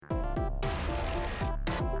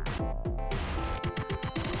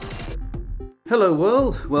Hello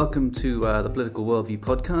world, welcome to the Political Worldview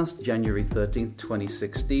podcast, January 13th,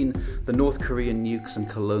 2016, the North Korean nukes and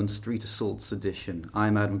Cologne street assaults edition.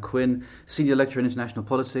 I'm Adam Quinn, Senior Lecturer in International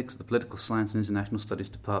Politics at the Political Science and International Studies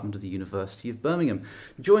Department of the University of Birmingham.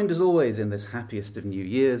 Joined as always in this happiest of New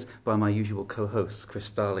Years by my usual co-hosts,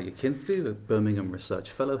 Kristala Yakinthu, a Birmingham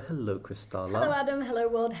Research Fellow. Hello Kristala. Hello Adam, hello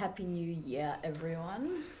world, Happy New Year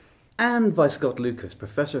everyone. And by Scott Lucas,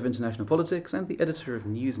 Professor of International Politics and the editor of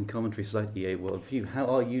news and commentary site EA Worldview. How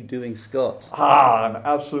are you doing, Scott? I'm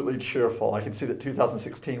absolutely cheerful. I can see that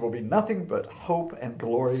 2016 will be nothing but hope and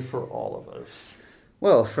glory for all of us.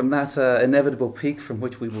 Well, from that inevitable peak from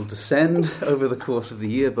which we will descend over the course of the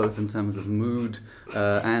year, both in terms of mood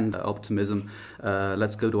and optimism,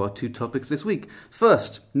 let's go to our two topics this week.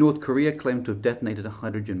 First, North Korea claimed to have detonated a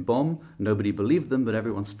hydrogen bomb. Nobody believed them, but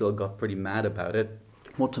everyone still got pretty mad about it.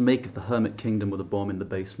 What to make of the hermit kingdom with a bomb in the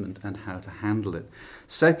basement and how to handle it.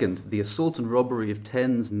 Second, the assault and robbery of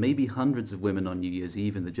tens, maybe hundreds of women on New Year's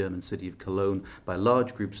Eve in the German city of Cologne by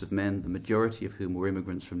large groups of men, the majority of whom were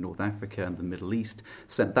immigrants from North Africa and the Middle East,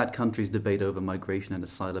 sent that country's debate over migration and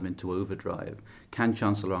asylum into overdrive. Can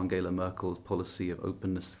Chancellor Angela Merkel's policy of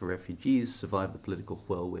openness for refugees survive the political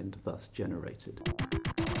whirlwind thus generated?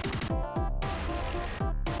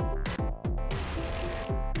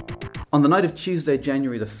 On the night of Tuesday,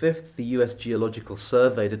 January the 5th, the US Geological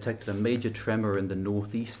Survey detected a major tremor in the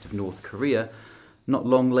northeast of North Korea. Not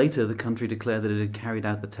long later, the country declared that it had carried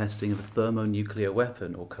out the testing of a thermonuclear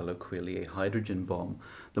weapon, or colloquially a hydrogen bomb,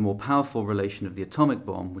 the more powerful relation of the atomic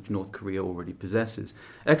bomb, which North Korea already possesses.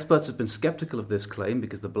 Experts have been skeptical of this claim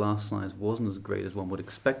because the blast size wasn't as great as one would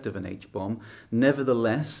expect of an H-bomb.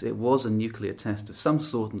 Nevertheless, it was a nuclear test of some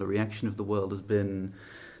sort, and the reaction of the world has been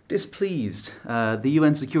displeased. The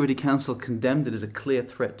UN Security Council condemned it as a clear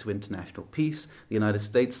threat to international peace. The United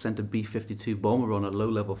States sent a B-52 bomber on a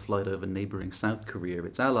low-level flight over neighbouring South Korea,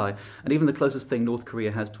 its ally, and even the closest thing North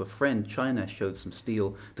Korea has to a friend, China, showed some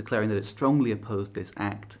steel, declaring that it strongly opposed this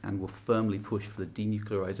act and will firmly push for the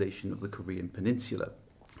denuclearization of the Korean peninsula.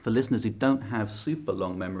 For listeners who don't have super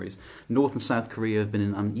long memories, North and South Korea have been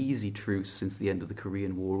in uneasy truce since the end of the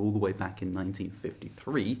Korean War all the way back in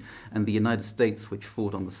 1953, and the United States, which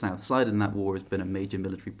fought on the south side in that war, has been a major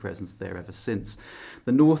military presence there ever since.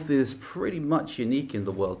 The North is pretty much unique in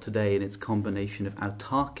the world today in its combination of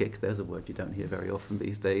autarkic, there's a word you don't hear very often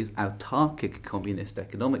these days, autarkic communist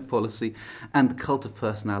economic policy, and the cult of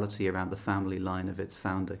personality around the family line of its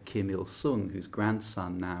founder, Kim Il-sung, whose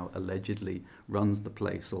grandson now allegedly runs the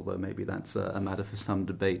place, although maybe that's a matter for some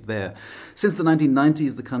debate there. Since the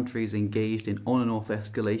 1990s, the country is engaged in on and off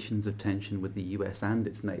escalations of tension with the US and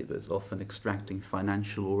its neighbours, often extracting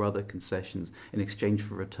financial or other concessions in exchange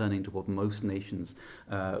for returning to what most nations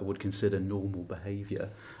would consider normal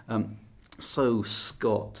behaviour. So,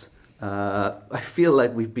 Scott, I feel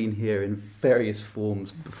like we've been here in various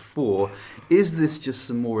forms before. Is this just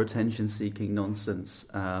some more attention-seeking nonsense,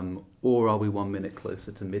 or are we 1 minute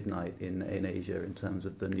closer to midnight in Asia in terms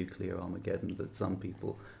of the nuclear Armageddon that some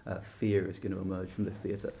people fear is going to emerge from this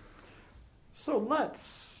theatre? So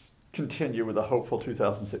let's continue with a hopeful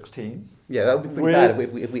 2016. Yeah, that would be pretty bad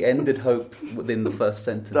if we ended hope within the first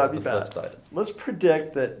sentence of the first item. Let's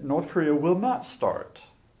predict that North Korea will not start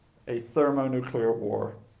a thermonuclear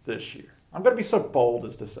war this year. I'm going to be so bold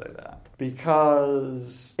as to say that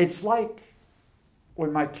because it's like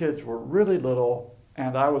when my kids were really little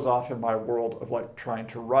and I was off in my world of like trying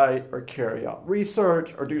to write or carry out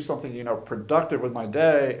research or do something, productive with my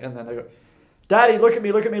day, and then they go, "Daddy, look at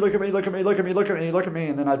me, look at me, look at me, look at me, look at me, look at me, look at me,"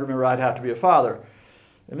 and then I'd remember I'd have to be a father.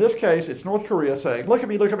 In this case, it's North Korea saying, "Look at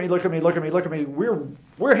me, look at me, look at me, look at me, look at me.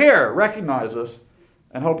 We're here, recognize us,"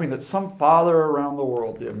 and hoping that some father around the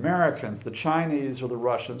world, the Americans, the Chinese, or the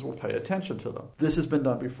Russians, will pay attention to them. This has been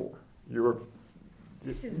done before.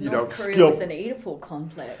 This is North Korea with an Oedipal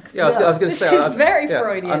complex. Yeah, I was going to say... This is very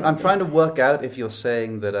Freudian. I'm trying to work out if you're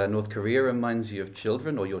saying that North Korea reminds you of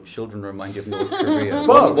children, or your children remind you of North Korea.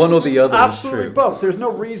 Both. One or the other Absolutely is true. Both. There's no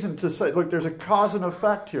reason to say... Look, there's a cause and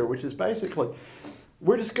effect here, which is basically...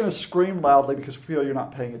 We're just going to scream loudly because we feel you're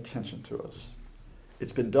not paying attention to us.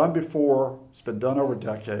 It's been done before. It's been done over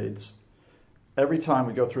decades. Every time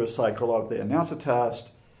we go through a cycle of they announce a test,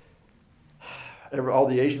 all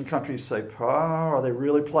the Asian countries say, are they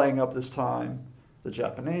really playing up this time? The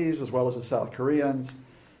Japanese as well as the South Koreans.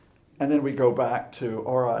 And then we go back to,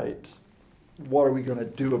 all right, what are we going to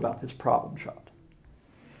do about this problem child?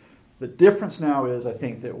 The difference now is, I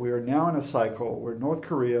think, that we are now in a cycle where North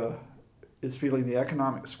Korea is feeling the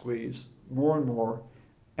economic squeeze more and more,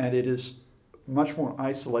 and it is much more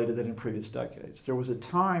isolated than in previous decades. There was a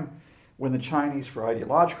time when the Chinese, for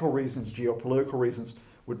ideological reasons, geopolitical reasons,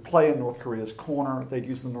 would play in North Korea's corner. They'd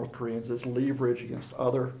use the North Koreans as leverage against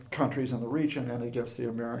other countries in the region and against the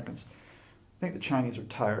Americans. I think the Chinese are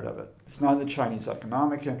tired of it. It's not in the Chinese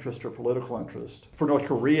economic interest or political interest for North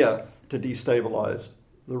Korea to destabilize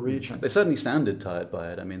the region. They certainly sounded tired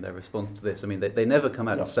by it. I mean, their response to this, I mean, they never come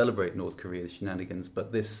out and celebrate North Korea's shenanigans,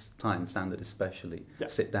 but this time sounded especially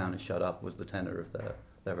sit down and shut up was the tenor of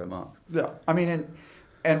their remark. Yeah, I mean,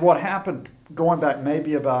 and what happened, going back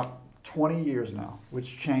maybe about 20 years now,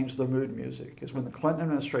 which changed the mood music, is when the Clinton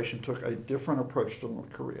administration took a different approach to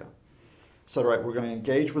North Korea. Said, all right, we're going to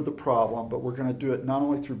engage with the problem, but we're going to do it not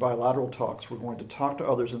only through bilateral talks, we're going to talk to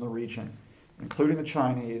others in the region, including the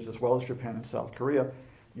Chinese, as well as Japan and South Korea.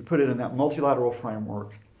 You put it in that multilateral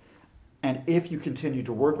framework, and if you continue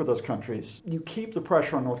to work with those countries, you keep the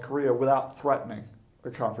pressure on North Korea without threatening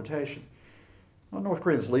a confrontation. Well, North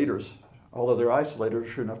Korea's leaders, although they're isolated, are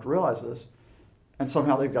sure enough to realize this, and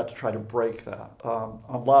somehow they've got to try to break that,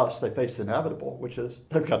 unless they face the inevitable, which is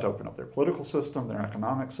they've got to open up their political system, their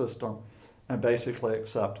economic system, and basically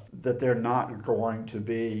accept that they're not going to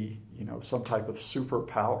be, some type of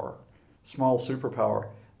superpower, small superpower,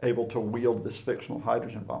 able to wield this fictional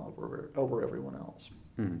hydrogen bomb over everyone else.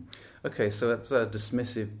 Okay, so that's a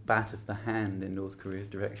dismissive bat of the hand in North Korea's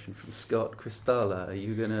direction from Scott. Kristalla, are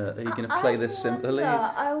you gonna play this similarly?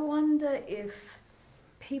 I wonder if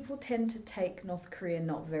people tend to take North Korea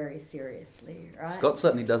not very seriously, right? Scott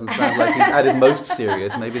certainly doesn't sound like he's at his most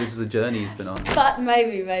serious. Maybe this is a journey he's been on. But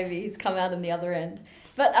maybe he's come out on the other end.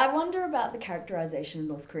 But I wonder about the characterization of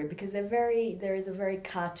North Korea, because there is a very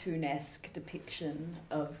cartoonesque depiction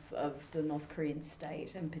of the North Korean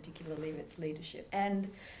state, and particularly of its leadership.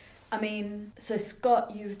 And I mean, so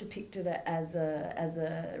Scott, you've depicted it as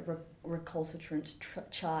a recalcitrant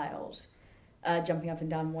child, jumping up and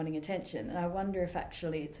down, wanting attention. And I wonder if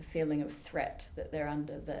actually it's a feeling of threat that they're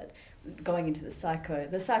under, that going into the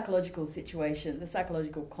psychological situation, the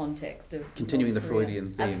psychological context of continuing North the Korea.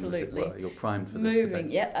 Freudian theme, absolutely. As it were. You're primed for this today.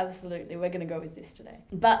 Yeah, absolutely. We're going to go with this today.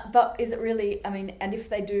 But is it really? I mean, and if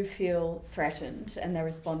they do feel threatened and they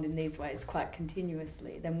respond in these ways quite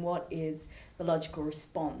continuously, then what is the logical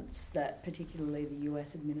response that particularly the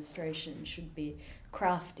U.S. administration should be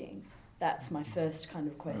crafting? That's my first kind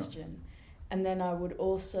of question. And then I would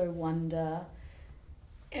also wonder,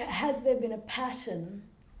 has there been a pattern?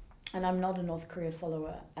 And I'm not a North Korea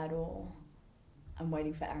follower at all. I'm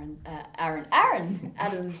waiting for Aaron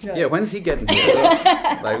Adams' joke. Yeah, when's he getting here?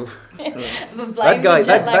 that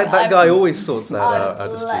guy always sorts that out. I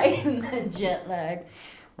blame the jet lag. I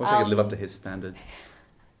wish I could live up to his standards.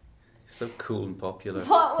 He's so cool and popular.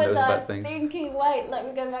 What was I thinking? Wait, let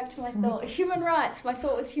me go back to my thought. Human rights. My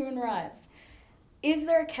thought was human rights. Is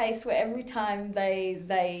there a case where every time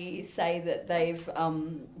they say that they've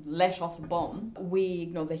let off a bomb, we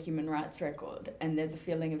ignore the human rights record, and there's a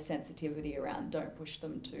feeling of sensitivity around don't push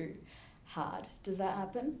them too hard? Does that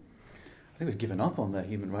happen? I think we've given up on their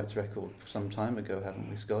human rights record some time ago,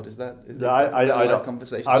 haven't we, Scott? Is that I don't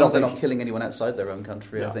conversation? As long as they're not killing anyone outside their own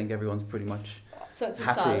country, yeah. I think everyone's pretty much so it's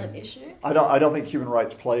happy. A silent issue? I don't think human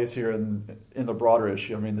rights plays here in the broader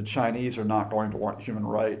issue. I mean, the Chinese are not going to want human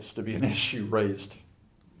rights to be an issue raised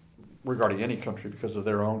regarding any country because of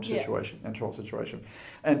their own situation, internal situation.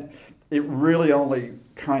 And it really only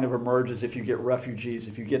kind of emerges if you get refugees,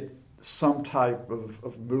 if you get some type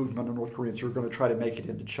of movement of North Koreans who are going to try to make it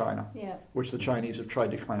into China, which the Chinese have tried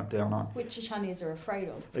to clamp down on. Which the Chinese are afraid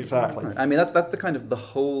of. Exactly. Right. I mean, that's the kind of the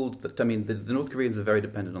hold that, I mean, the North Koreans are very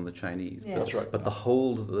dependent on the Chinese. Yeah. That's right. But the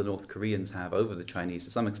hold that the North Koreans have over the Chinese to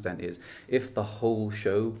some extent is if the whole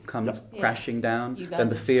show comes crashing down, then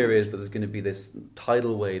the fear is that there's going to be this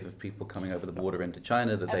tidal wave of people coming over the border into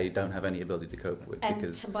China that they don't have any ability to cope with. And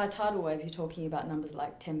because by tidal wave, you're talking about numbers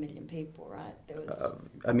like 10 million people, right? There was,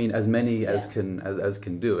 I mean, as many as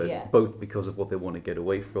can do it, both because of what they want to get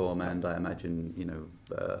away from, and I imagine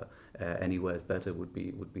anywhere's better would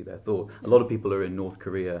be their thought. A lot of people are in North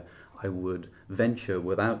Korea. I would venture,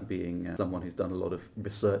 without being someone who's done a lot of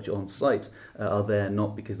research on site, are there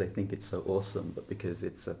not because they think it's so awesome, but because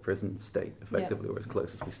it's a prison state, effectively, or as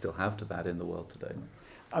close as we still have to that in the world today.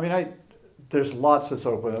 I mean, there's lots that's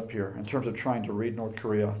open up here in terms of trying to read North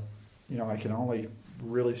Korea. I can only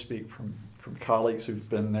really speak from colleagues who've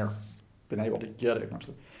been there, been able to get it.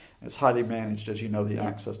 It's highly managed, as you know, the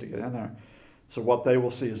access to get in there. So what they will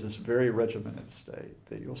see is this very regimented state,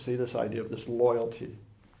 that you'll see this idea of this loyalty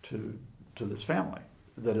to this family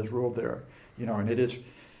that is ruled there. And it is,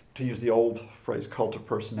 to use the old phrase, cult of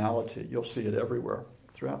personality. You'll see it everywhere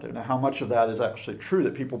throughout there. Now, how much of that is actually true,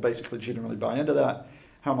 that people basically genuinely buy into that?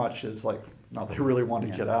 How much is like No, they really want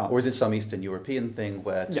to get out. Or is it some Eastern European thing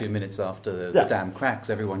where 2 minutes after the dam cracks,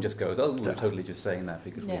 everyone just goes, oh, we're totally just saying that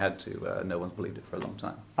because we had to. No one's believed it for a long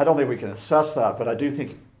time. I don't think we can assess that, but I do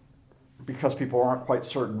think because people aren't quite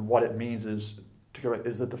certain what it means is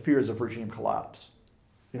that the fears of regime collapse.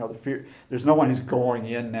 The fear. There's no one who's going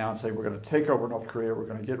in now and say we're going to take over North Korea, we're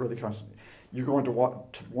going to get rid of the country. You're going to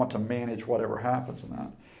want to manage whatever happens in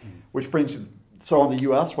that, which brings. So in the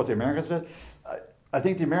U.S., what the Americans did, I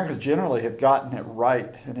think the Americans generally have gotten it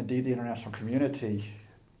right, and indeed the international community,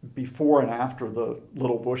 before and after the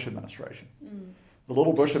Little Bush administration. The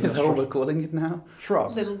Little Bush administration. Is that what we're calling it now?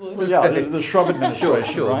 Shrub. Little Bush. Well, yeah, the Shrub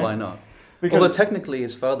administration. Sure, right? Why not? Because although technically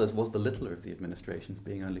his father was the littler of the administrations,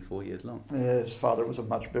 being only 4 years long. His father was a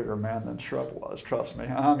much bigger man than Shrub was, trust me.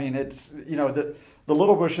 I mean, it's, the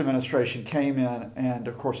Little Bush administration came in and,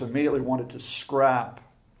 of course, immediately wanted to scrap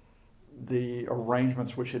the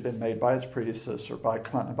arrangements which had been made by its predecessor, by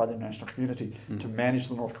Clinton and by the international community, to manage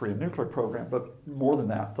the North Korean nuclear program, but more than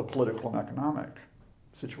that, the political and economic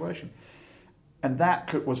situation. And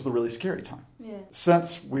that was the really scary time. Yeah.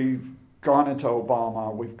 Since we've gone into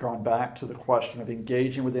Obama, we've gone back to the question of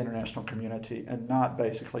engaging with the international community and not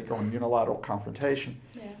basically going unilateral confrontation.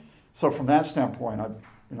 Yeah. So from that standpoint,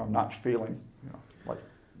 I'm not feeling like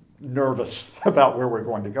nervous about where we're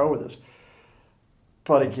going to go with this.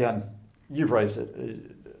 But again, you've raised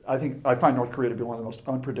it. I find North Korea to be one of the most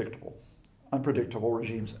unpredictable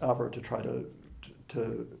regimes ever to try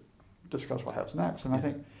to discuss what happens next. And I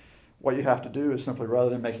think what you have to do is simply, rather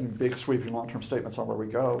than making big sweeping long-term statements on where we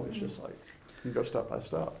go, it's just like you go step by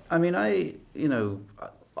step. I mean,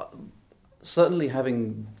 certainly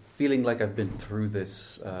feeling like I've been through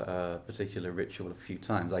this particular ritual a few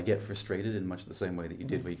times, I get frustrated in much the same way that you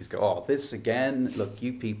did, where you just go, oh, this again, look,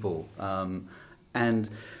 you people. And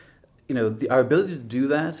our ability to do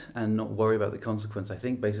that and not worry about the consequence, I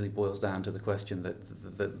think, basically boils down to the question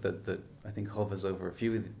that I think hovers over a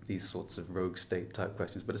few of these sorts of rogue state type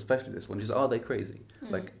questions, but especially this one, is are they crazy?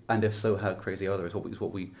 And if so, how crazy are they? Is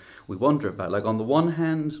what we wonder about. Like on the one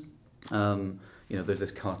hand, there's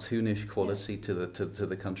this cartoonish quality to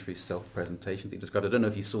the country's self-presentation that you described. I don't know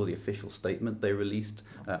if you saw the official statement they released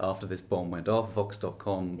after this bomb went off.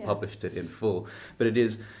 Vox.com published it in full, but it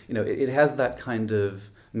is, it has that kind of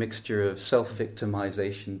mixture of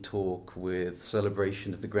self-victimization talk with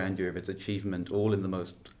celebration of the grandeur of its achievement, all in the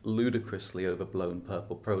most ludicrously overblown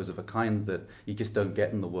purple prose of a kind that you just don't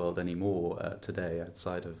get in the world anymore today,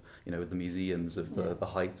 outside of the museums of the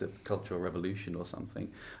heights of the Cultural Revolution or something.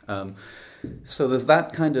 So there's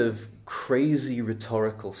that kind of crazy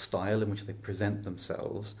rhetorical style in which they present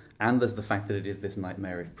themselves, and there's the fact that it is this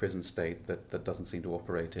nightmarish prison state that doesn't seem to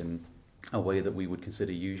operate in a way that we would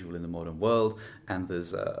consider usual in the modern world, and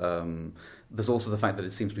there's also the fact that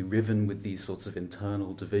it seems to be riven with these sorts of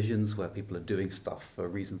internal divisions where people are doing stuff for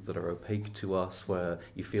reasons that are opaque to us, where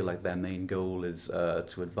you feel like their main goal is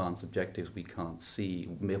to advance objectives we can't see,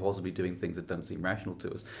 possibly doing things that don't seem rational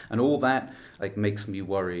to us, and all that makes me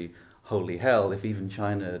worry. Holy hell, if even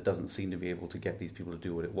China doesn't seem to be able to get these people to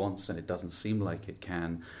do what it wants, and it doesn't seem like it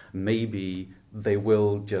can, maybe they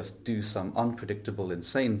will just do some unpredictable,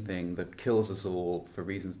 insane thing that kills us all for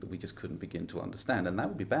reasons that we just couldn't begin to understand, and that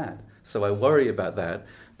would be bad. So I worry about that.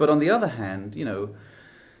 But on the other hand,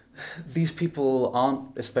 these people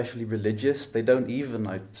aren't especially religious. They don't even,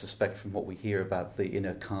 I suspect from what we hear about the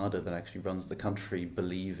inner cadre that actually runs the country,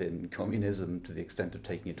 believe in communism to the extent of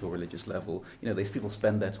taking it to a religious level. These people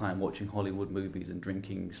spend their time watching Hollywood movies and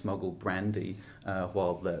drinking smuggled brandy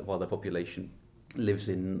while their population lives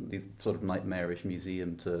in this sort of nightmarish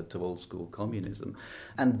museum to old school communism.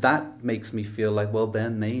 And that makes me feel like, well, their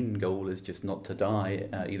main goal is just not to die,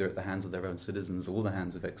 either at the hands of their own citizens or the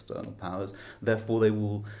hands of external powers. Therefore, they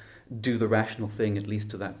will do the rational thing, at least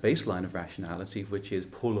to that baseline of rationality, which is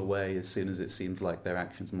pull away as soon as it seems like their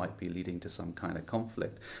actions might be leading to some kind of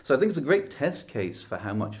conflict. So I think it's a great test case for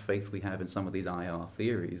how much faith we have in some of these IR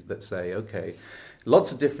theories that say, okay,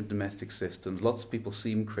 lots of different domestic systems, lots of people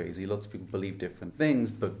seem crazy, lots of people believe different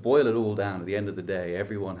things, but boil it all down, at the end of the day,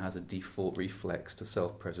 everyone has a default reflex to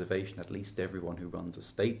self-preservation, at least everyone who runs a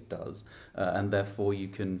state does, and therefore you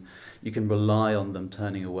can rely on them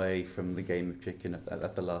turning away from the game of chicken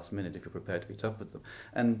at the last minute if you're prepared to be tough with them.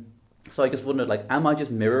 And so I just wondered, am I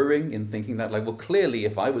just mirroring in thinking that, well, clearly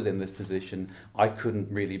if I was in this position, I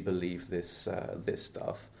couldn't really believe this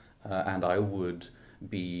stuff, and I would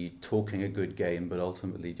be talking a good game, but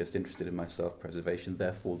ultimately just interested in my self-preservation.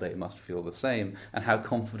 Therefore, they must feel the same. And how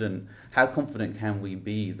confident can we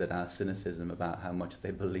be that our cynicism about how much they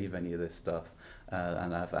believe any of this stuff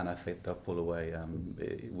and I think they'll pull away.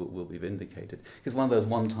 Will be vindicated. It's one of those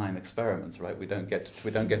one-time experiments, right? We don't get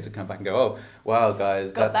to come back and go, oh wow,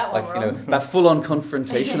 guys, Got that one wrong. that full-on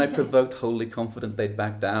confrontation I provoked, wholly confident they'd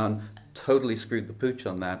back down. Totally screwed the pooch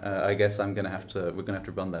on that. I guess we're gonna have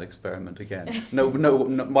to run that experiment again. No,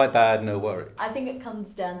 my bad. No worry. I think it comes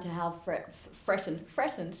down to how threatened.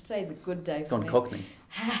 Today's a good day for Gone me. Cockney.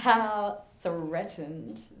 How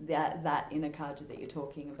threatened that inner Kaja that you're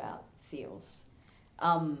talking about feels.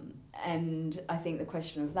 And I think the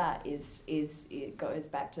question of that is it goes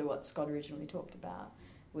back to what Scott originally talked about,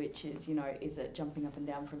 which is, is it jumping up and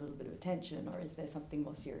down for a little bit of attention, or is there something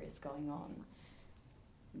more serious going on?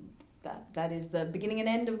 That is the beginning and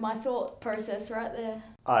end of my thought process right there.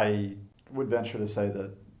 I would venture to say that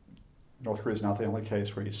North Korea is not the only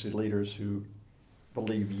case where you see leaders who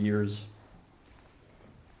believe years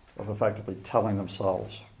of effectively telling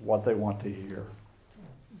themselves what they want to hear,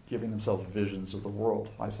 giving themselves visions of the world.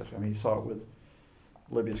 You saw it with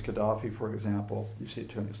Libya's Gaddafi, for example. You see it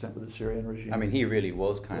to an extent with the Syrian regime. I mean, he really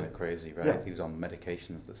was kind of crazy, right? Yeah. He was on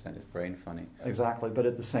medications that sent his brain funny. Exactly, but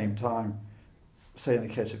at the same time, say in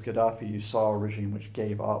the case of Gaddafi, you saw a regime which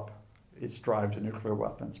gave up its drive to nuclear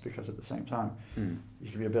weapons because at the same time,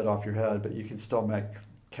 you can be a bit off your head, but you can still make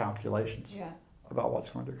calculations about what's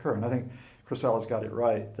going to occur. And I think Christella's got it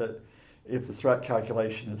right, that if the threat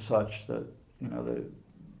calculation is such that,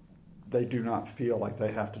 they do not feel like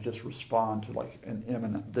they have to just respond to like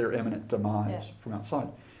their imminent demise from outside,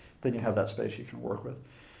 then you have that space you can work with.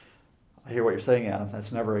 I hear what you're saying, Adam.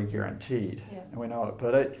 That's never a guaranteed, and we know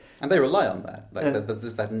it. And they rely on that.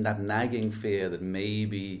 There's that nagging fear that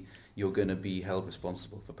maybe you're going to be held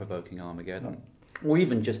responsible for provoking Armageddon, or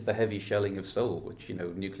even just the heavy shelling of Seoul, which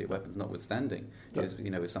nuclear weapons notwithstanding,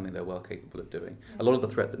 is something they're well capable of doing. A lot of the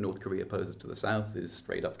threat that North Korea poses to the south is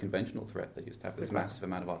straight up conventional threat. They used to have this massive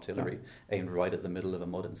amount of artillery aimed right at the middle of a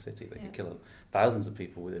modern city. They could kill thousands of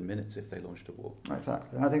people within minutes if they launched a war.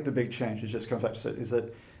 Exactly, and I think the big change is comes back to is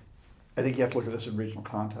that. I think you have to look at this in regional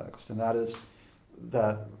context, and that is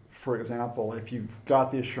that, for example, if you've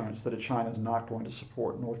got the assurance that China is not going to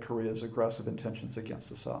support North Korea's aggressive intentions against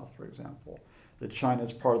the South, for example, that China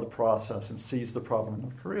is part of the process and sees the problem in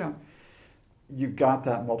North Korea, you've got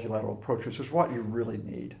that multilateral approach, which is what you really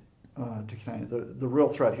need to contain. The real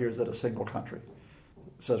threat here is that a single country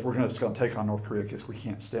says we're just going to take on North Korea because we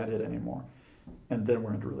can't stand it anymore, and then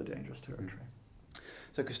we're into really dangerous territory.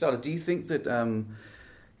 So, Christella, do you think that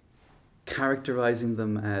characterizing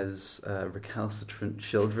them as recalcitrant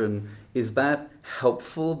children, is that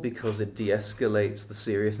helpful because it de-escalates the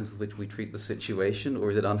seriousness with which we treat the situation,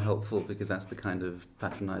 or is it unhelpful because that's the kind of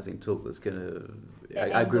patronizing talk that's going to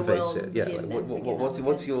aggravate it? Yeah.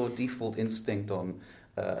 What's your default instinct on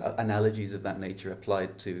analogies of that nature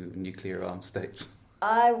applied to nuclear-armed states?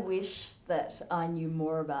 I wish that I knew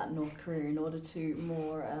more about North Korea in order to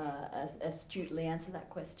more astutely answer that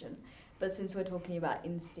question. But since we're talking about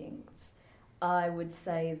instincts, I would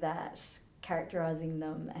say that characterizing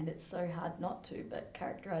them, and it's so hard not to, but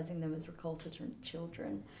characterizing them as recalcitrant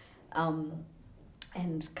children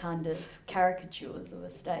and kind of caricatures of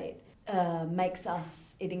a state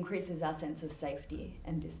it increases our sense of safety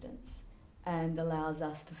and distance and allows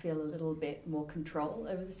us to feel a little bit more control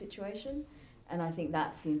over the situation. And I think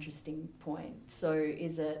that's the interesting point. So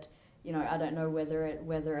is it, I don't know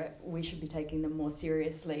whether we should be taking them more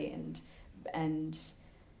seriously and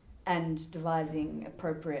devising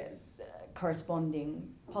appropriate corresponding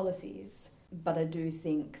policies. But I do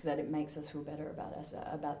think that it makes us feel better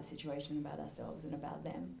about the situation, about ourselves, and about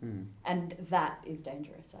them. And that is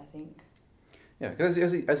dangerous, I think. Yeah, because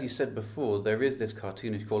as you said before, there is this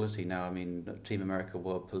cartoonish quality now. I mean, Team America: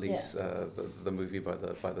 World Police, the movie by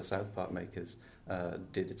the South Park makers,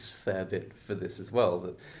 did its fair bit for this as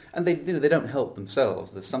well. And they don't help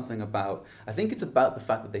themselves. There's something about, I think it's about the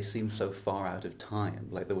fact that they seem so far out of time.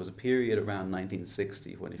 Like there was a period around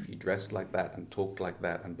 1960 when if you dressed like that and talked like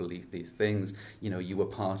that and believed these things, you were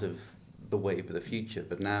part of the wave of the future.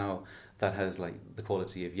 But now that has like the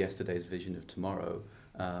quality of yesterday's vision of tomorrow,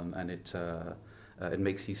 and it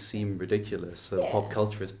makes you seem ridiculous. So pop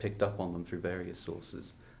culture has picked up on them through various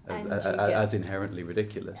sources as inherently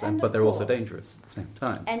ridiculous, but they're also dangerous at the same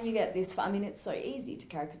time. And you get this. It's so easy to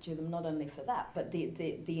caricature them, not only for that, but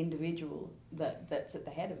the individual that's at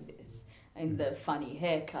the head of this, and the funny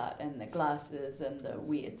haircut, and the glasses, and the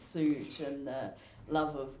weird suit, and the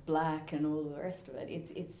love of black, and all the rest of it.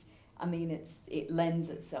 It lends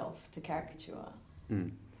itself to caricature.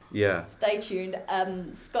 Yeah. Stay tuned.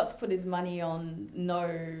 Scott's put his money on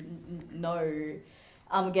no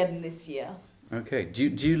Armageddon this year. Okay,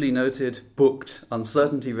 duly noted, booked,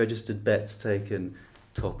 uncertainty registered, bets taken.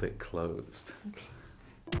 Topic closed.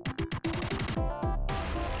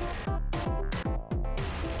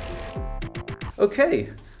 Okay,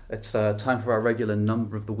 it's time for our regular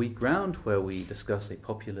number of the week round, where we discuss a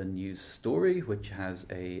popular news story which has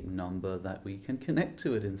a number that we can connect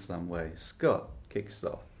to it in some way. Scott, kick us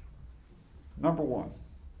off. Number one,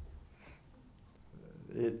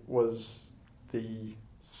 it was the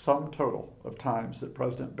sum total of times that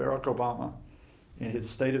President Barack Obama, in his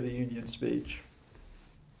State of the Union speech,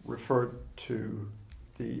 referred to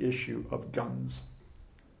the issue of guns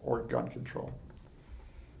or gun control.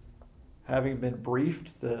 Having been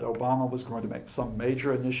briefed that Obama was going to make some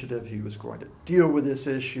major initiative, he was going to deal with this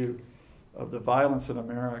issue of the violence in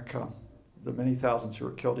America, the many thousands who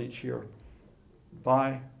are killed each year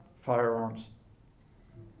by firearms.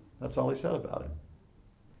 That's all he said about it.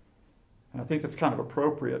 And I think that's kind of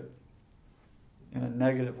appropriate in a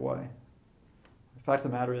negative way. The fact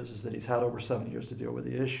of the matter is that he's had over 7 years to deal with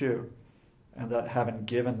the issue, and that having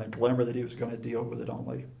given the glimmer that he was going to deal with it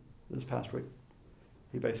only this past week,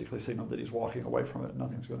 he basically signaled that he's walking away from it and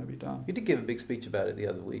nothing's going to be done. You did give a big speech about it the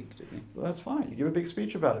other week, didn't you? Well, that's fine. You give a big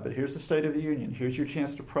speech about it, but here's the State of the Union. Here's your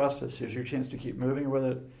chance to press this. Here's your chance to keep moving with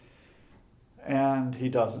it. And he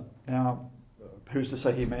doesn't. Now, who's to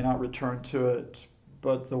say he may not return to it?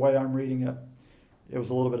 But the way I'm reading it, it was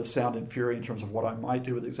a little bit of sound and fury in terms of what I might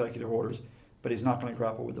do with executive orders, but he's not going to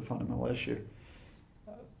grapple with the fundamental issue.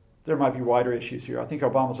 There might be wider issues here. I think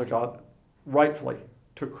Obama's rightfully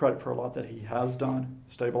took credit for a lot that he has done,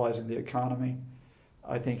 stabilizing the economy.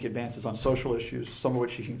 I think advances on social issues, some of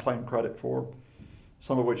which he can claim credit for,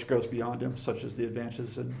 some of which goes beyond him, such as the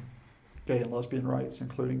advances in gay and lesbian rights,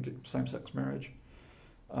 including same-sex marriage.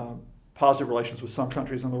 Positive relations with some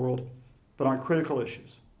countries in the world. But on critical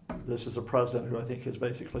issues, this is a president who I think has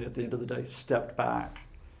basically, at the end of the day, stepped back.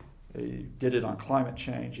 He did it on climate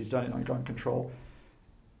change. He's done it on gun control.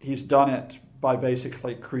 He's done it by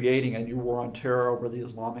basically creating a new war on terror over the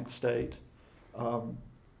Islamic State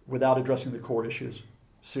without addressing the core issues,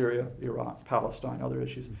 Syria, Iraq, Palestine, other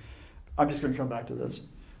issues. I'm just going to come back to this.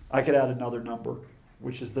 I could add another number,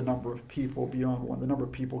 which is the number of people beyond one, the number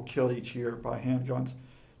of people killed each year by handguns.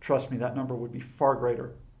 Trust me, that number would be far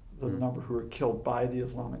greater than the number who are killed by the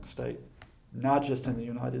Islamic State, not just in the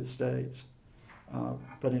United States,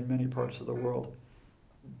 but in many parts of the world.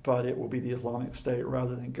 But it will be the Islamic State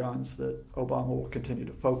rather than guns that Obama will continue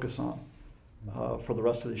to focus on for the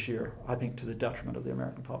rest of this year, I think to the detriment of the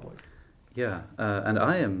American public. Yeah, and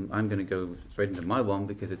I'm going to go straight into my one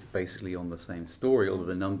because it's basically on the same story, although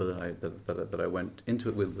the number that I went into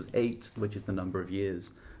it with was 8, which is the number of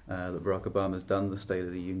years that Barack Obama's done the State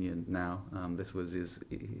of the Union now. This was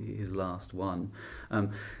his last one.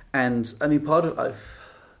 And I mean,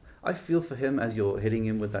 I feel for him as you're hitting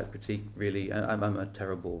him with that critique, really. I'm a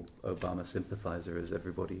terrible Obama sympathizer, as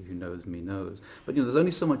everybody who knows me knows. But, there's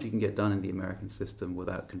only so much you can get done in the American system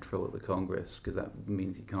without control of the Congress, because that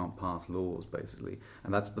means you can't pass laws, basically.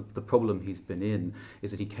 And that's the problem he's been in,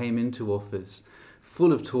 is that he came into office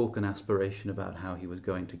full of talk and aspiration about how he was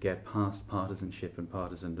going to get past partisanship and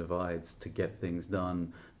partisan divides to get things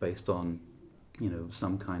done based on,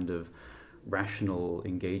 some kind of rational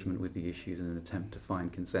engagement with the issues in an attempt to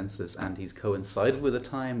find consensus, and he's coincided with a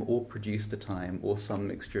time or produced a time or some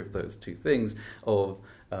mixture of those two things of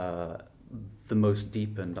the most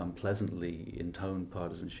deep and unpleasantly intoned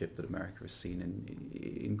partisanship that America has seen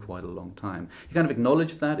in quite a long time. He kind of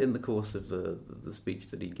acknowledged that in the course of the speech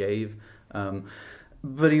that he gave,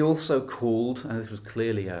 but he also called, and this was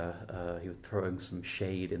clearly he was throwing some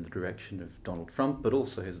shade in the direction of Donald Trump, but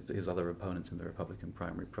also his other opponents in the Republican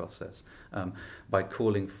primary process, by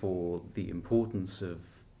calling for the importance of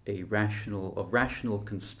rational,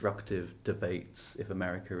 constructive debates if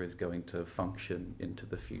America is going to function into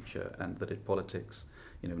the future, and that its politics,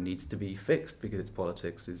 needs to be fixed because its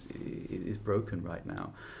politics is broken right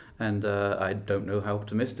now. And I don't know how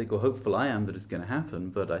optimistic or hopeful I am that it's going to happen,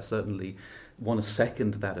 but I certainly want to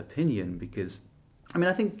second that opinion because,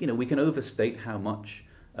 I think, we can overstate how much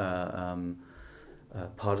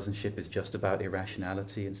partisanship is just about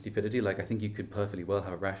irrationality and stupidity. I think you could perfectly well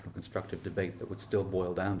have a rational, constructive debate that would still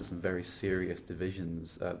boil down to some very serious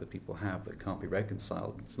divisions that people have that can't be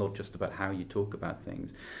reconciled. It's not just about how you talk about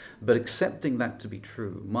things. But accepting that to be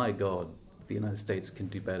true, my God, the United States can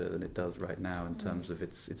do better than it does right now in terms of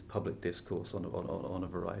its public discourse on a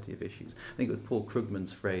variety of issues. I think it was Paul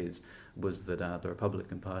Krugman's phrase was that the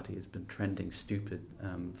Republican Party has been trending stupid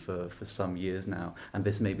for some years now, and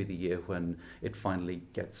this may be the year when it finally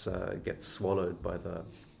gets swallowed by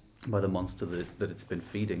the monster that it's been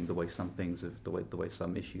feeding. The way some things have, the way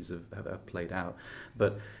some issues have played out.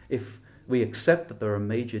 But if We accept that there are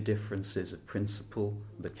major differences of principle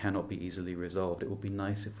that cannot be easily resolved. It would be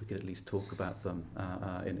nice if we could at least talk about them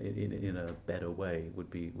in a better way, would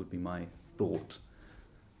be my thought.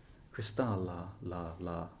 Cristal,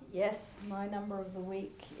 la. Yes, my number of the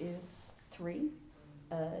week is 3,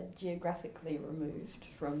 geographically removed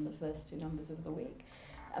from the first 2 numbers of the week.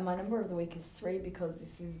 And my number of the week is 3 because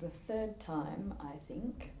this is the 3rd time, I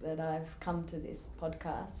think, that I've come to this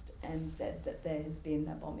podcast and said that there has been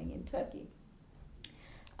a bombing in Turkey.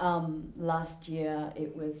 Last year,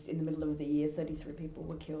 it was in the middle of the year, 33 people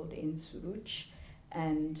were killed in Suruç,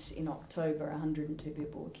 and in October, 102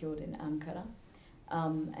 people were killed in Ankara.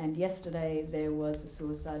 And yesterday, there was a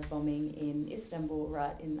suicide bombing in Istanbul,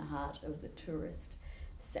 right in the heart of the tourist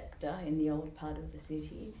sector, in the old part of the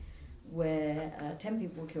city, where 10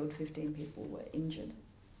 people were killed, 15 people were injured.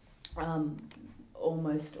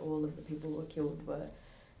 Almost all of the people who were killed were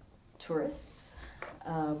tourists,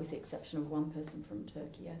 with the exception of one person from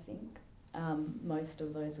Turkey, I think. Most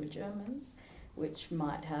of those were Germans, which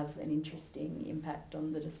might have an interesting impact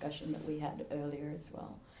on the discussion that we had earlier as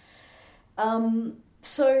well.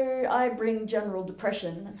 So I bring general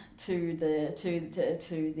depression to the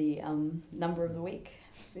number of the week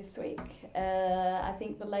this week. I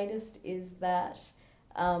think the latest is that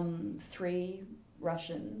 3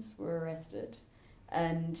 Russians were arrested,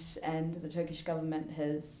 and the Turkish government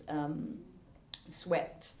has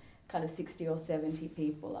swept kind of 60 or 70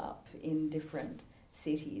 people up in different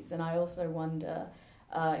cities. And I also wonder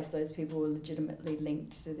if those people were legitimately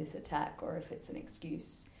linked to this attack, or if it's an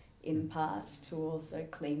excuse in part to also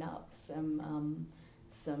clean up some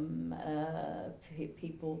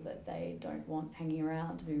people that they don't want hanging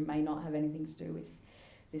around who may not have anything to do with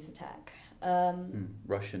this attack.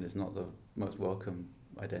 Russian is not the most welcome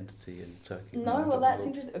identity in Turkey. No, well, that's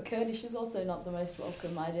interesting. Kurdish is also not the most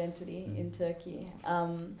welcome identity in Turkey.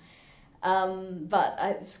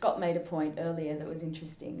 But Scott made a point earlier that was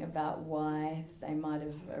interesting about why they might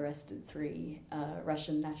have arrested 3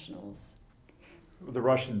 Russian nationals. The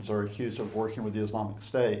Russians are accused of working with the Islamic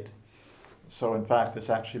State. So, in fact,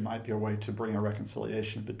 this actually might be a way to bring a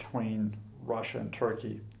reconciliation between Russia and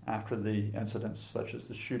Turkey after the incidents such as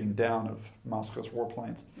the shooting down of Moscow's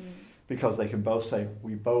warplanes, because they can both say,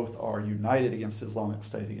 we both are united against the Islamic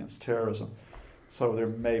State, against terrorism. So there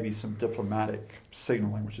may be some diplomatic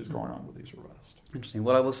signaling which is going on with these arrests. Interesting.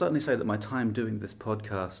 Well, I will certainly say that my time doing this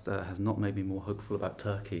podcast has not made me more hopeful about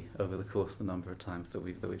Turkey over the course of the number of times that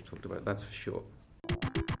we've talked about it, that's for sure.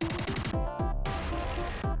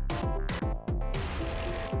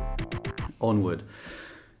 Onward.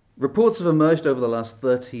 Reports have emerged over the last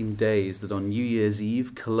 13 days that on New Year's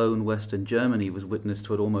Eve, Cologne, Western Germany, was witness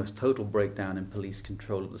to an almost total breakdown in police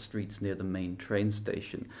control of the streets near the main train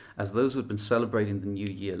station. As those who had been celebrating the New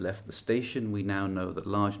Year left the station, we now know that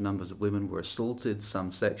large numbers of women were assaulted,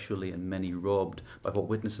 some sexually and many robbed, by what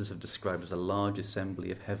witnesses have described as a large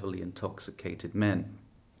assembly of heavily intoxicated men.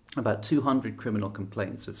 About 200 criminal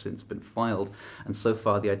complaints have since been filed, and so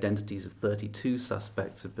far the identities of 32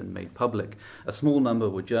 suspects have been made public. A small number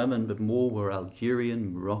were German, but more were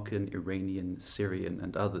Algerian, Moroccan, Iranian, Syrian,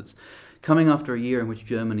 and others. Coming after a year in which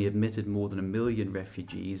Germany admitted more than 1 million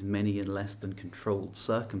refugees, many in less than controlled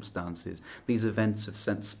circumstances, these events have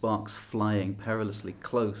sent sparks flying perilously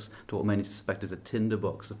close to what many suspect is a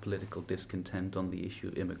tinderbox of political discontent on the issue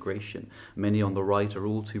of immigration. Many on the right are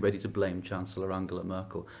all too ready to blame Chancellor Angela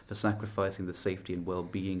Merkel for sacrificing the safety and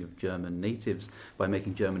well-being of German natives by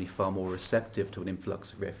making Germany far more receptive to an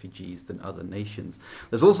influx of refugees than other nations.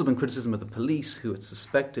 There's also been criticism of the police, who had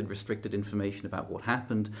suspected restricted information about what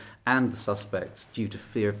happened, and the suspects due to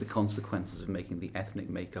fear of the consequences of making the ethnic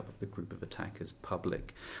makeup of the group of attackers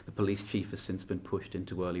public. The police chief has since been pushed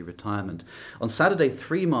into early retirement. On Saturday,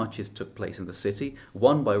 3 marches took place in the city,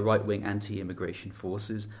 one by right-wing anti-immigration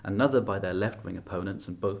forces, another by their left-wing opponents,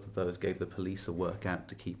 and both of those gave the police a workout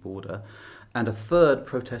to keep order, and a third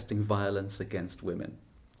protesting violence against women.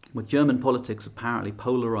 With German politics apparently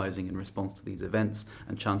polarising in response to these events,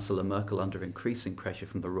 and Chancellor Merkel under increasing pressure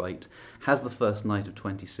from the right, has the first night of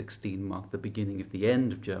 2016 marked the beginning of the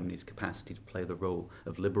end of Germany's capacity to play the role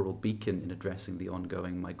of liberal beacon in addressing the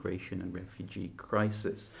ongoing migration and refugee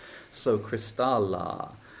crisis? So,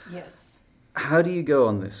 Kristalla. Yes. How do you go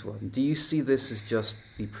on this one? Do you see this as just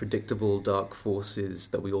the predictable dark forces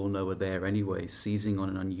that we all know are there anyway, seizing on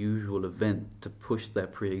an unusual event to push their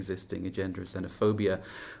pre-existing agenda of xenophobia?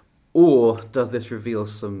 Or does this reveal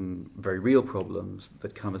some very real problems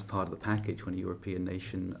that come as part of the package when a European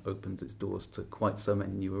nation opens its doors to quite so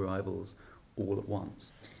many new arrivals all at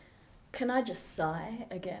once? Can I just sigh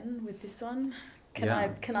again with this one? Can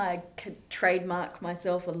Yeah. I trademark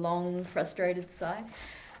myself a long, frustrated sigh?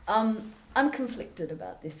 I'm conflicted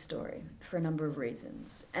about this story for a number of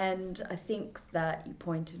reasons, and I think that you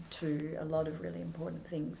pointed to a lot of really important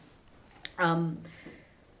things.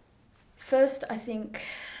 First, I think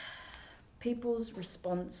people's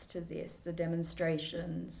response to this, the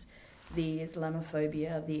demonstrations, the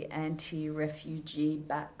Islamophobia, the anti-refugee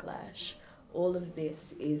backlash, all of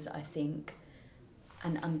this is, I think,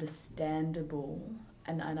 an understandable,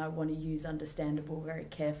 and I want to use understandable very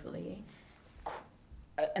carefully,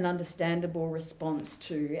 an understandable response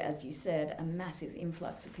to, as you said, a massive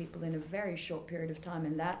influx of people in a very short period of time,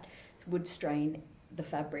 and that would strain the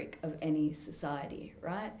fabric of any society,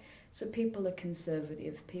 right? So people are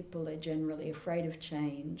conservative, people are generally afraid of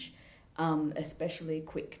change, especially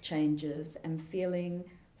quick changes, and feeling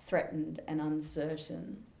threatened and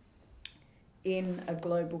uncertain in a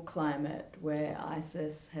global climate where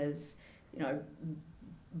ISIS has,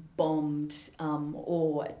 bombed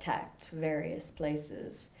or attacked various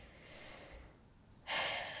places.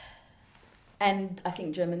 And I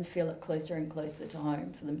think Germans feel it closer and closer to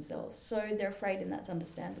home for themselves. So they're afraid, and that's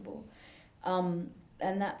understandable. And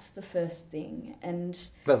that's the first thing. And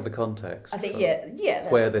that's the context. I think, that's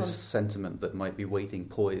where this sentiment that might be waiting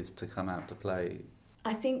poised to come out to play.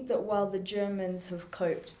 I think that while the Germans have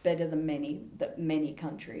coped better than many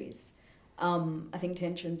countries, I think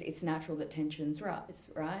it's natural that tensions rise,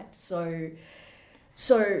 right? So,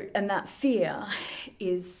 and that fear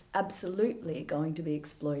is absolutely going to be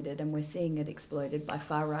exploited, and we're seeing it exploited by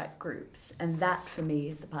far-right groups. And that, for me,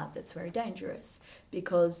 is the part that's very dangerous,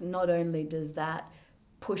 because not only does that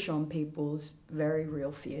push on people's very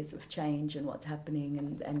real fears of change and what's happening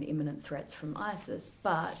and imminent threats from ISIS,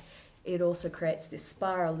 but it also creates this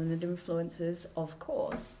spiral, and it influences, of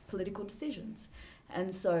course, political decisions.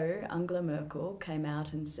 And so Angela Merkel came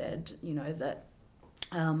out and said, that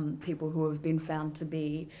people who have been found to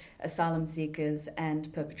be asylum seekers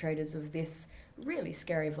and perpetrators of this really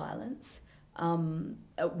scary violence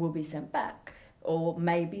will be sent back, or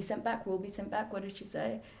may be sent back, will be sent back. What did she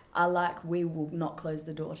say? We will not close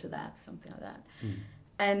the door to that, something like that. Mm.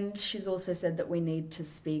 And she's also said that we need to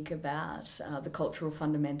speak about the cultural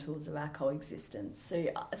fundamentals of our coexistence.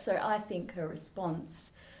 So I think her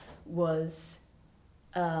response was,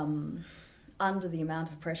 under the amount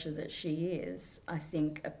of pressure that she is, I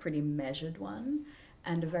think a pretty measured one,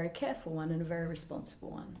 and a very careful one, and a very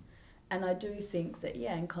responsible one. And I do think that,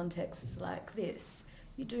 in contexts like this,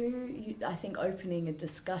 I think opening a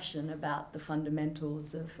discussion about the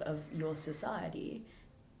fundamentals of your society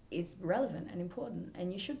is relevant and important,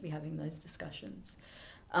 and you should be having those discussions.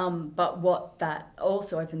 But what that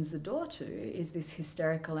also opens the door to is this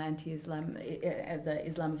hysterical anti-Islam, the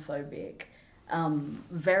Islamophobic,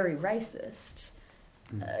 very racist,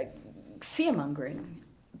 fear-mongering.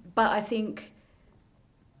 But I think,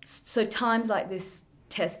 so times like this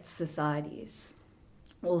test societies,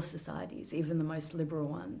 all societies, even the most liberal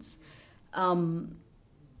ones. And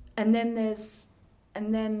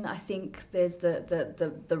then I think there's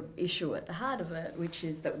the issue at the heart of it, which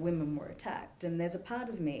is that women were attacked. And there's a part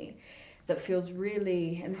of me that feels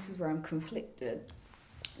really, and this is where I'm conflicted,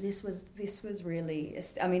 this was really,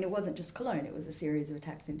 it wasn't just Cologne, it was a series of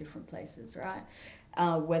attacks in different places, right?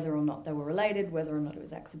 Whether or not they were related, whether or not it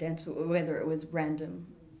was accidental, or whether it was random.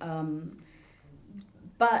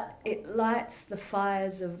 But it lights the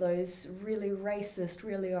fires of those really racist,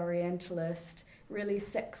 really orientalist, really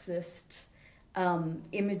sexist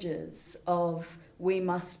images of we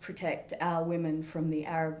must protect our women from the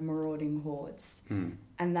Arab marauding hordes. Mm.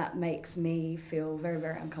 And that makes me feel very,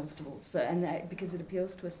 very uncomfortable. Because it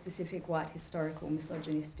appeals to a specific white, historical,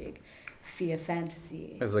 misogynistic fear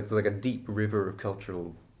fantasy. There's like a deep river of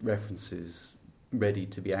cultural references ready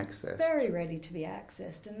to be accessed. Very ready to be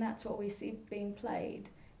accessed, and that's what we see being played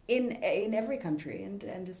in every country, and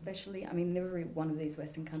especially, every one of these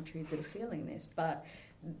Western countries that are feeling this, but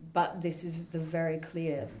this is the very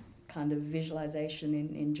clear kind of visualization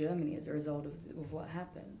in Germany as a result of what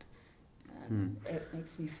happened. It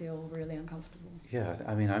makes me feel really uncomfortable. Yeah,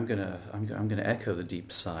 I'm gonna echo the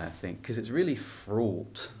deep sigh, I think, because it's really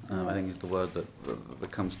fraught. I think is the word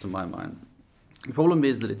that comes to my mind. The problem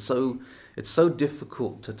is that it's so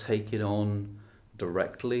difficult to take it on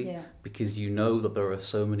directly, because that there are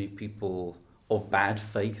so many people of bad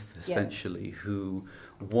faith, essentially, who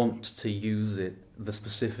want to use the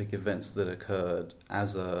specific events that occurred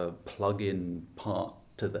as a plug-in part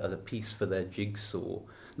as a piece for their jigsaw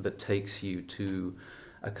that takes you to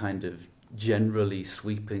a kind of generally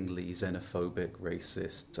sweepingly xenophobic,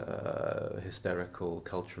 racist, hysterical,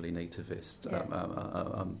 culturally nativist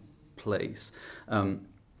place. And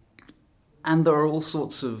there are all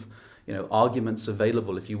sorts of arguments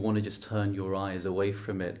available if you want to just turn your eyes away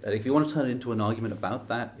from it. If you want to turn it into an argument about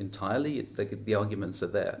that entirely, the arguments are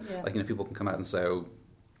there. Yeah. Like, people can come out and say,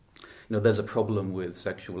 there's a problem with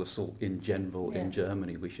sexual assault in general in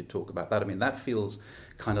Germany. We should talk about that. I mean, that feels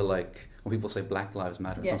kind of like when people say Black Lives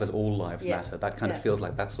Matter, and sometimes all lives matter. That kind of feels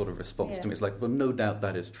like that sort of response to me. It's like, well, no doubt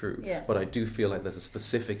that is true. Yeah. But I do feel like there's a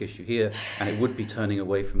specific issue here, and it would be turning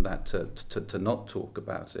away from that to not talk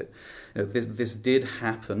about it. This did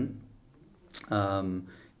happen.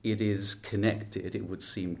 It is connected, it would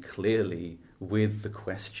seem clearly, with the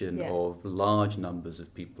question of large numbers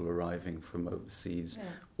of people arriving from overseas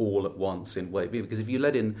all at once in way. Because if you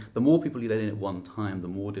let in, the more people you let in at one time, the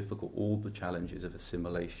more difficult all the challenges of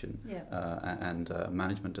assimilation and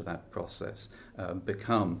management of that process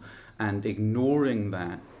become. And ignoring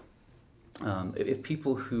that, if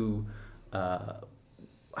people who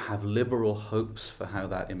have liberal hopes for how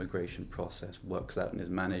that immigration process works out and is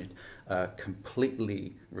managed,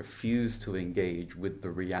 completely refuse to engage with the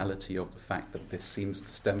reality of the fact that this seems to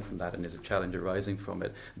stem from that and is a challenge arising from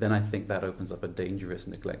it, then I think that opens up a dangerous,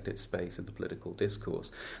 neglected space in the political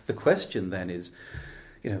discourse. The question then is,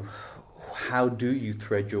 how do you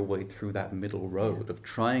thread your way through that middle road of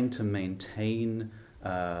trying to maintain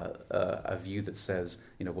a view that says,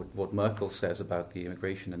 what Merkel says about the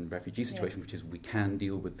immigration and refugee situation, which is we can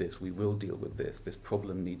deal with this, we will deal with this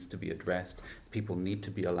problem needs to be addressed, people need to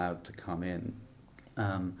be allowed to come in.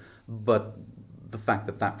 But the fact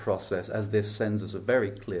that process, as this sends us a very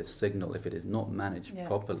clear signal, if it is not managed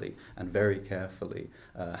properly and very carefully,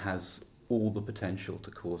 has all the potential to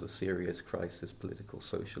cause a serious crisis, political,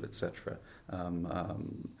 social, etc.,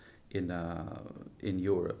 in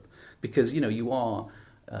Europe. Because you are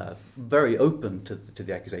very open to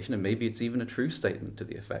the accusation, and maybe it's even a true statement to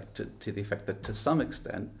the effect that to some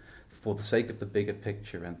extent, for the sake of the bigger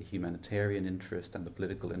picture and the humanitarian interest and the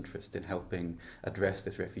political interest in helping address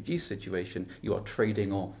this refugee situation, you are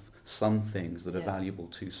trading off some things that are valuable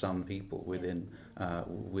to some people within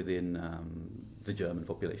the German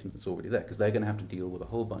population that's already there, because they're going to have to deal with a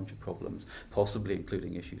whole bunch of problems, possibly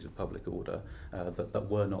including issues of public order that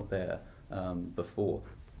were not there before.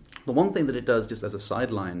 The one thing that it does, just as a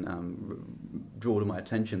sideline, draw to my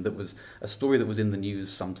attention, that was a story that was in the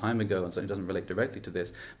news some time ago, and certainly doesn't relate directly to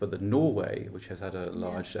this, but that Norway, which has had a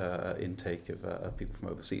large intake of people from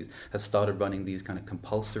overseas, has started running these kind of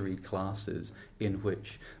compulsory classes in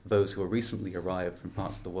which those who are recently arrived from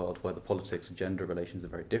parts of the world where the politics and gender relations are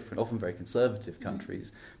very different, often very conservative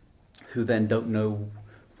countries, who then don't know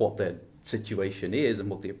what their situation is and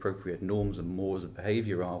what the appropriate norms and mores of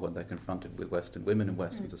behaviour are when they're confronted with Western women and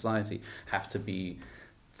Western society, have to be,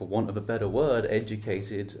 for want of a better word,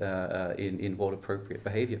 educated in what appropriate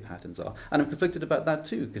behaviour patterns are. And I'm conflicted about that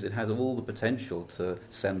too, because it has all the potential to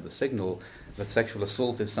send the signal that sexual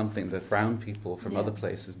assault is something that brown people from other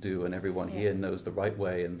places do, and everyone here knows the right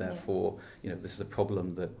way, and therefore this is a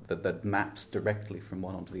problem that maps directly from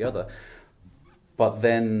one onto the other. But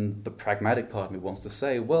then the pragmatic part of me wants to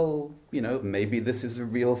say, well, maybe this is a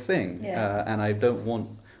real thing. And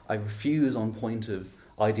I refuse on point of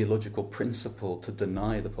ideological principle to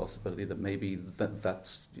deny the possibility that maybe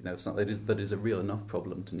that's that is a real enough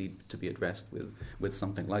problem to need to be addressed with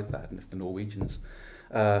something like that. And if the Norwegians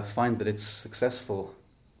find that it's successful,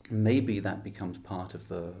 maybe that becomes part of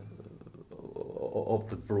the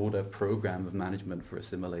broader program of management for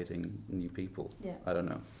assimilating new people. I don't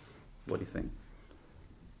know. What do you think?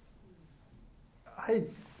 I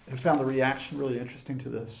have found the reaction really interesting to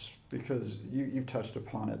this, because you touched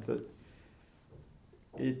upon it, that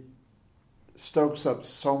it stokes up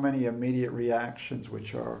so many immediate reactions,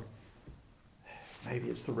 which are, maybe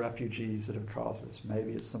it's the refugees that have caused this,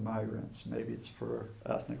 maybe it's the migrants, maybe it's for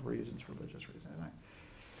ethnic reasons, religious reasons, anything.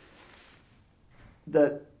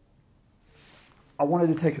 That I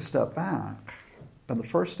wanted to take a step back, and the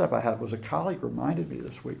first step I had was a colleague reminded me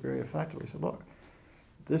this week very effectively. He said, look,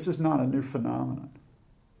 this is not a new phenomenon.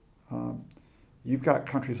 You've got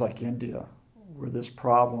countries like India where this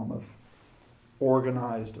problem of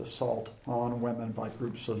organized assault on women by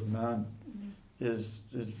groups of men is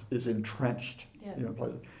entrenched.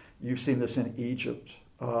 You've seen this in Egypt,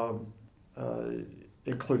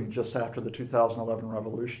 including just after the 2011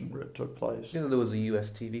 revolution where it took place. There was a US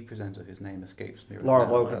TV presenter whose name escapes me. Laura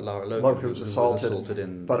Logan. Laura Logan, who was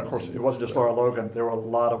assaulted but of course, it wasn't just Laura Logan. There were a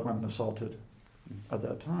lot of women assaulted at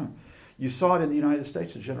that time. You saw it in the United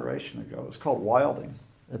States a generation ago. It was called wilding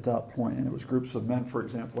at that point, and it was groups of men, for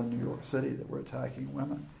example, in New York City that were attacking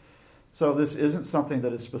women. So this isn't something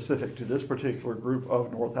that is specific to this particular group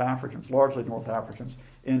of North Africans, largely North Africans,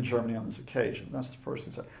 in Germany on this occasion. That's the first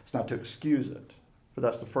thing to say. It's not to excuse it, but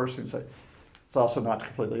that's the first thing to say. It's also not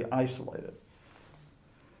completely isolated.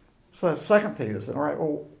 So the second thing is, all right,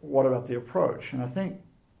 well, what about the approach? And I think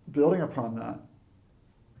building upon that,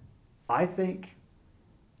 I think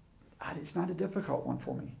it's not a difficult one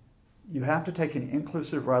for me. You have to take an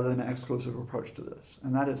inclusive rather than an exclusive approach to this.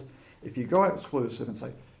 And that is, if you go exclusive and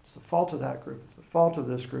say, it's the fault of that group, it's the fault of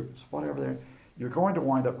this group, it's whatever, you're going to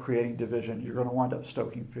wind up creating division, you're going to wind up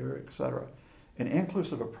stoking fear, etc. An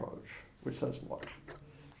inclusive approach, which says, look,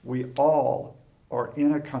 we all are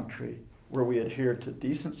in a country where we adhere to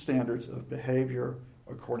decent standards of behavior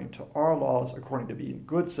according to our laws, according to being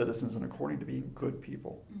good citizens, and according to being good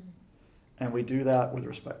people. Mm-hmm. And we do that with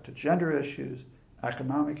respect to gender issues,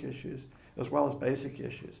 economic issues, as well as basic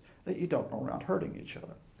issues, that you don't go around hurting each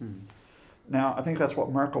other. Mm-hmm. Now, I think that's what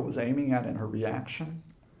Merkel was aiming at in her reaction.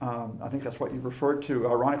 I think that's what you referred to,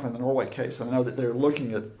 ironically, in the Norway case. And I know that they're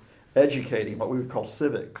looking at educating what we would call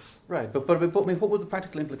civics. Right, but I mean, what would the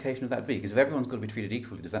practical implication of that be? Because if everyone's got to be treated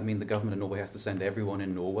equally, does that mean the government of Norway has to send everyone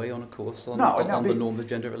in Norway on a course on the norms of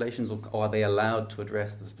gender relations, or are they allowed to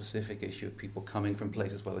address the specific issue of people coming from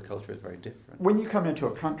places where the culture is very different? When you come into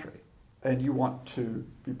a country and you want to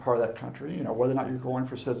be part of that country, whether or not you're going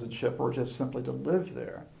for citizenship or just simply to live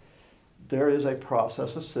there, there is a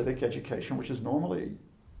process of civic education which is normally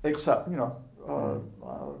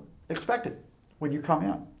expected when you come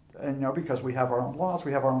in. And because we have our own laws,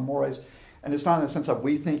 we have our own mores, and it's not in the sense of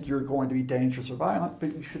we think you're going to be dangerous or violent,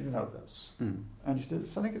 but you should know this. Mm. And you do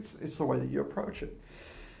this. I think it's the way that you approach it.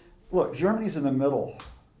 Look, Germany's in the middle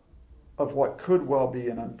of what could well be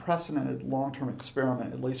an unprecedented long-term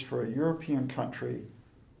experiment, at least for a European country,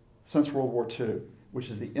 since World War II, which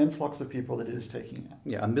is the influx of people that it is taking in.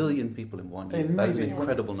 Yeah, 1 million people in 1 year. That is an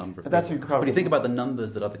incredible number of people. That's incredible. When you think about the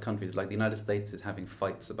numbers that other countries, like the United States, is having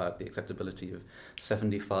fights about the acceptability of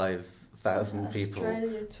 75,000 people.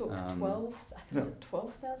 Australia took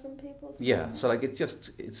 12,000 people? Yeah, so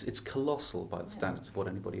it's colossal by the standards of what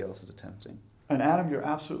anybody else is attempting. And Adam, you're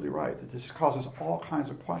absolutely right that this causes all kinds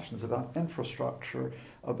of questions about infrastructure,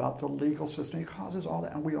 about the legal system. It causes all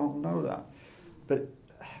that, and we all know that. But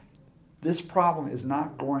this problem is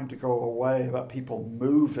not going to go away about people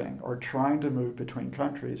moving or trying to move between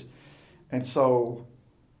countries. And so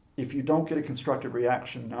if you don't get a constructive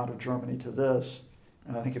reaction out of Germany to this,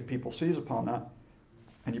 and I think if people seize upon that,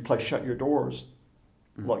 and you play shut your doors,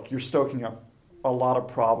 look, you're stoking up a lot of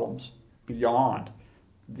problems beyond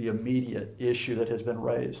the immediate issue that has been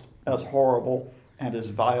raised, as horrible and as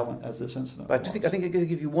violent as this incident was. I think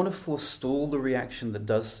if you want to forestall the reaction that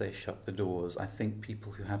does say shut the doors, I think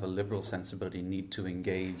people who have a liberal sensibility need to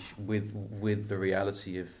engage with the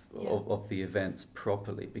reality of the events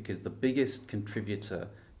properly, because the biggest contributor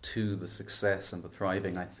to the success and the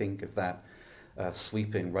thriving, I think, of that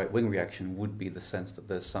sweeping right-wing reaction would be the sense that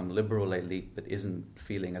there's some liberal elite that isn't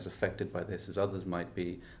feeling as affected by this as others might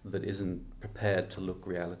be, that isn't prepared to look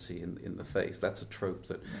reality in the face. That's a trope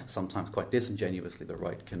that sometimes quite disingenuously the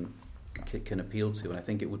right can appeal to, and I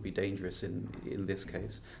think it would be dangerous in this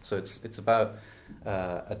case. So it's about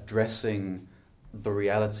addressing the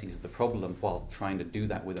realities of the problem while trying to do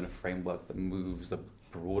that within a framework that moves a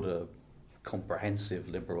broader, comprehensive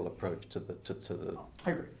liberal approach to the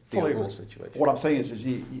I agree. The overall situation. What I'm saying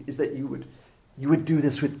is that you would do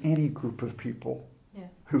this with any group of people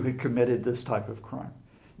who had committed this type of crime.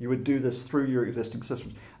 You would do this through your existing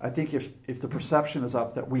systems. I think if the perception is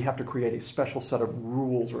up that we have to create a special set of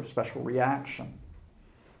rules or a special reaction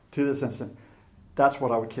to this incident, that's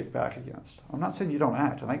what I would kick back against. I'm not saying you don't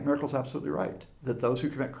act. I think Merkel's absolutely right that those who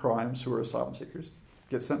commit crimes, who are asylum seekers,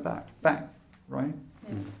 get sent back. Bang, right?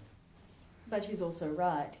 Yeah. Mm. But she's also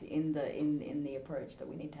right in the approach that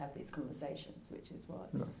we need to have these conversations, which is what.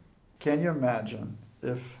 Yeah. Can you imagine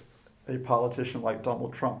if a politician like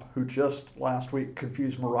Donald Trump, who just last week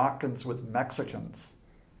confused Moroccans with Mexicans?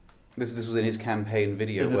 This was in his campaign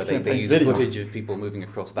video, where they used footage of people moving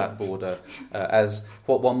across that border as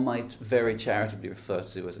what one might very charitably refer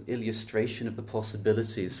to as an illustration of the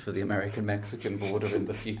possibilities for the American-Mexican border in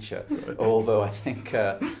the future. Although I think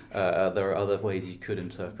there are other ways you could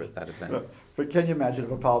interpret that event. But can you imagine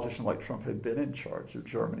if a politician like Trump had been in charge of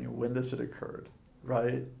Germany when this had occurred?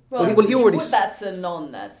 Right. Well, he already. That's a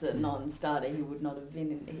non-starter. He would not have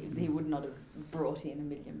been. He would not have brought in 1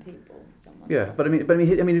 million people. Yeah, but I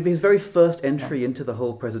mean, his very first entry into the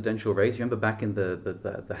whole presidential race. You remember back in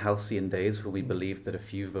the halcyon days when we believed that a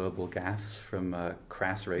few verbal gaffes from a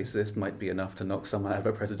crass racist might be enough to knock someone out of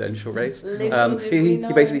a presidential race. He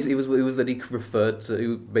basically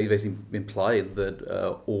implied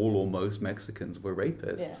that all or most Mexicans were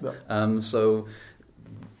rapists. Yeah. So.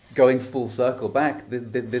 going full circle back,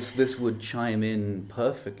 this would chime in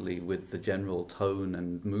perfectly with the general tone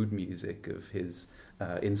and mood music of his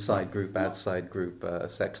inside group, outside group,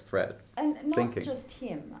 sex threat. And not thinking. just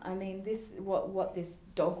him. I mean, this what this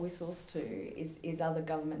dog whistles to is other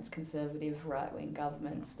governments, conservative right-wing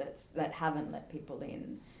governments that haven't let people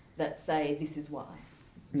in, that say this is why.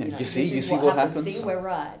 Yeah, you know, you see what happens. See, we're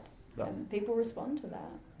right, Yeah. and people respond to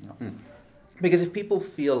that. Yeah. Because if people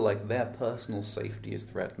feel like their personal safety is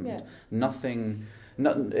threatened, Yeah. nothing.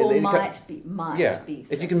 Or might be.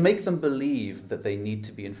 If you can make them believe that they need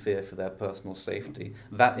to be in fear for their personal safety,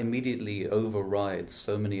 that immediately overrides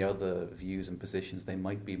so many other views and positions they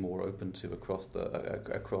might be more open to across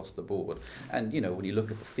the board. And when you look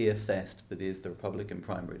at the fear fest that is the Republican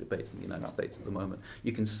primary debates in the United States at the moment,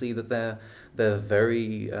 you can see that they're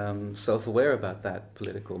very self-aware about that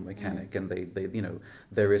political mechanic, and they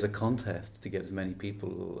there is a contest to get as many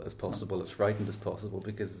people as possible, as frightened as possible,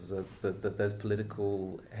 because there's political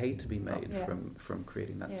hate to be made from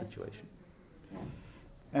creating that situation. Yeah.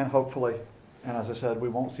 And hopefully, and as I said, we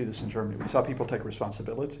won't see this in Germany. We saw people take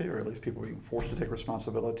responsibility, or at least people being forced to take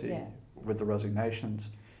responsibility with the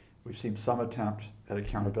resignations. We've seen some attempt at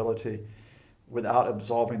accountability without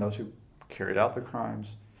absolving those who carried out the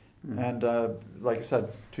crimes. And like I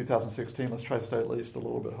said, 2016, let's try to stay at least a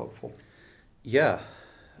little bit hopeful. Yeah.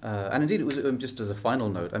 And indeed, it was just as a final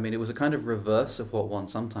note. I mean, it was a kind of reverse of what one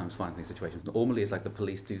sometimes finds in these situations. Normally, it's like the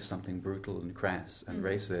police do something brutal and crass and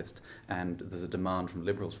racist, and there's a demand from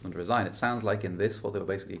liberals for them to resign. It sounds like in this, what they were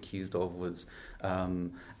basically accused of was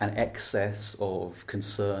an excess of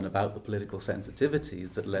concern about the political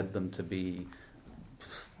sensitivities that led them to be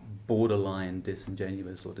borderline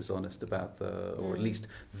disingenuous or dishonest about or at least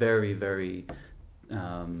very, very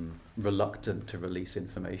reluctant to release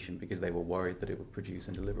information because they were worried that it would produce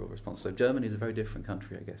an illiberal response. So Germany is a very different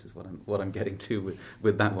country, I guess, is what I'm getting to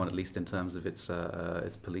with that one, at least in terms of its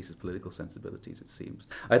police's political sensibilities, it seems.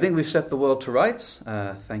 I think we've set the world to rights.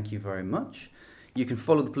 Thank you very much. You can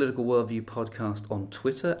follow the Political Worldview podcast on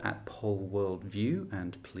Twitter at PolWorldView,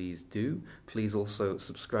 and please do. Please also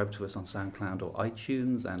subscribe to us on SoundCloud or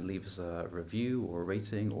iTunes and leave us a review or a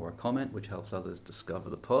rating or a comment, which helps others discover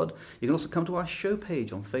the pod. You can also come to our show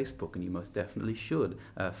page on Facebook, and you most definitely should,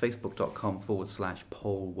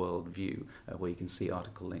 facebook.com/PolWorldView, where you can see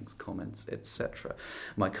article links, comments, etc.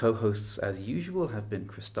 My co-hosts, as usual, have been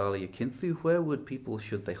Cristala Yakinthu. Where would people,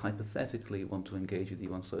 should they hypothetically want to engage with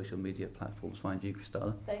you on social media platforms, find you,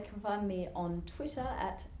 Cristala? They can find me on Twitter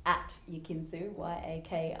at Yakinthu,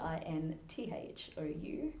 YAKINTHOU.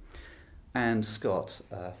 And Scott,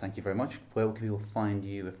 thank you very much. Where can people find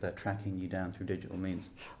you if they're tracking you down through digital means?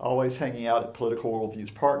 Always hanging out at Political Worldview's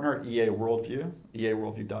partner, EA Worldview,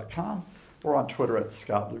 eaworldview.com, or on Twitter at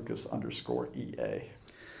ScottLucas_EA.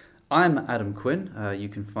 I'm Adam Quinn. You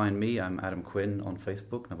can find me, I'm Adam Quinn, on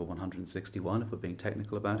Facebook, number 161, if we're being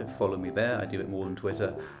technical about it. Follow me there. I do it more than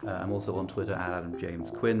Twitter. I'm also on Twitter at Adam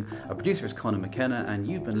James Quinn. Our producer is Connor McKenna, and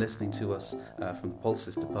you've been listening to us from the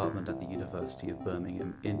Pulsis Department at the University of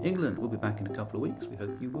Birmingham in England. We'll be back in a couple of weeks. We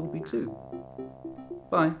hope you will be too.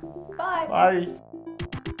 Bye. Bye. Bye.